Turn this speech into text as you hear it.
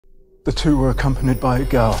The two were accompanied by a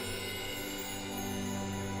girl.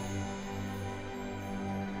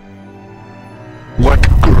 What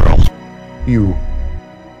girl? You.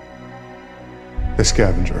 The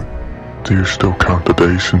scavenger. Do you still count the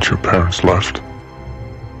days since your parents left?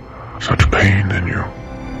 Such pain in you.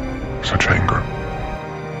 Such anger.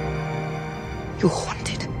 You're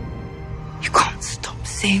haunted. You can't stop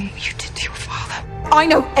saying what you did to your father. I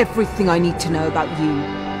know everything I need to know about you.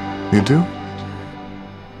 You do?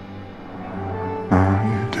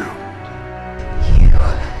 You do.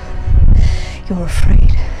 You're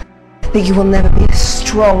afraid that you will never be as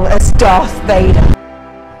strong as Darth Vader.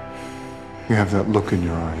 You have that look in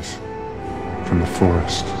your eyes. From the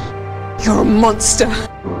forest. You're a monster.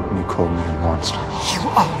 And you called me a monster. You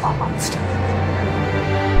are a monster.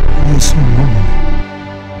 It's so lonely.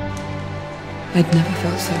 I'd never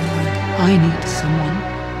felt so alone. I need someone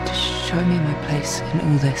to show me my place in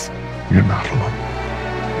all this. You're not alone.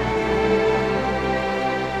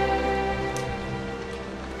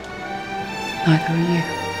 Neither are you.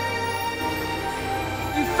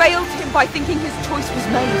 You failed him by thinking his choice was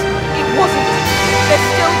made. It wasn't. There's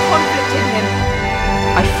still conflict in him.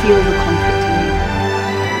 I feel the conflict in you.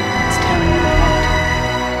 It's tearing you apart.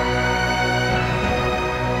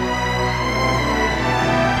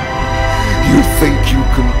 You think you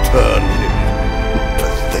can turn him?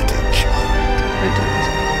 Pathetic child. Don't do it.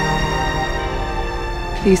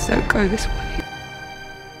 Please don't go this way.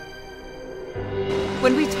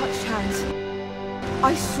 When we touched hands,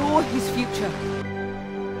 I saw his future.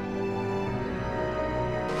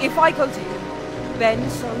 If I go to him, Ben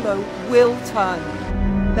Solo will turn.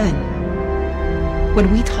 Ben, when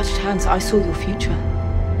we touched hands, I saw your future.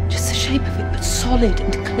 Just the shape of it, but solid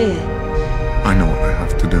and clear. I know what I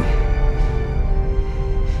have to do.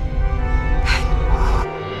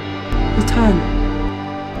 You'll turn.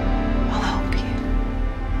 I'll help you.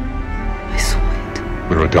 I saw it.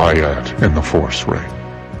 We're a dyad in the Force, Rey.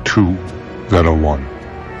 Two that are one.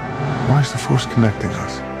 Why is the Force connecting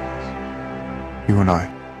us? You and I.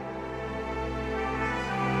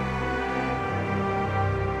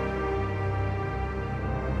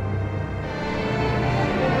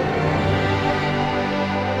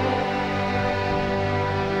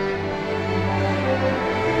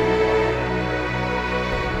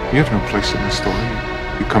 You have no place in this story.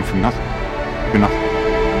 You come from nothing. You're nothing.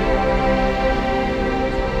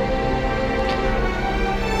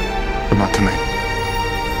 But not to me.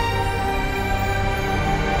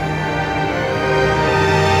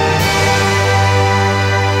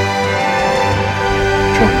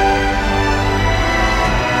 Join me.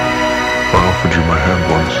 I offered you my hand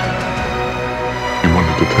once. You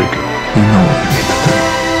wanted to take it. You know what you need to do.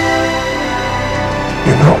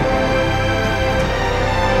 You know.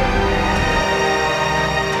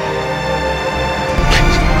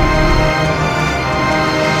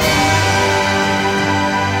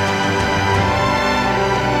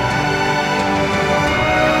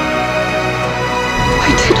 I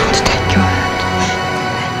did want to take your hand.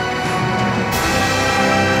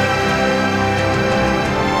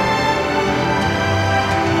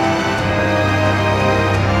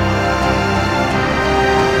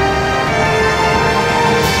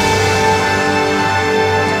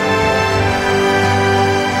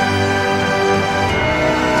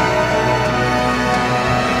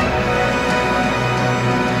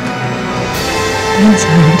 Ben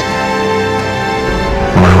Solo.